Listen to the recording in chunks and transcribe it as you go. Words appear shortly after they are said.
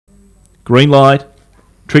Green light.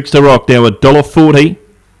 Trickster Rock now $1.40.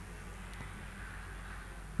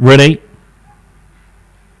 Ready.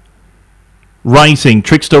 Racing.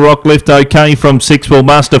 Trickster Rock left okay from 6. Will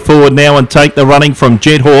muster forward now and take the running from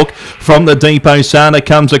Jet Hawk. From the depot, Sana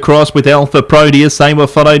comes across with Alpha Proteus. They were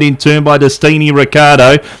followed in turn by Destini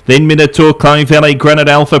Ricardo. Then Minotaur, Clone Valley, Granite,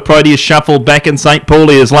 Alpha Proteus shuffled back, and St.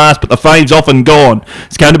 Pauli is last, but the fave's off and gone.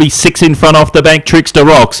 It's going to be 6 in front off the back. Trickster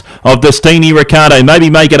Rocks of Destini Ricardo.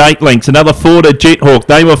 Maybe make it 8 lengths. Another 4 to Jet Hawk.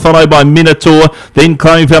 They were followed by Minotaur, then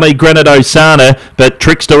Clone Valley, Granite, Osana, but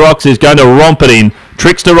Trickster Rocks is going to romp it in.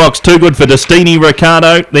 Trickster Rock's too good for Destini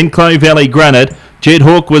Ricardo, then Clone Valley Granite. Jet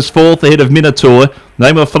Hawk was 4th ahead of Minotaur.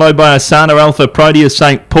 They were followed by Asana, Alpha Proteus,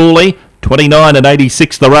 St. Pauli. 29 and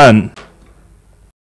 86 the run.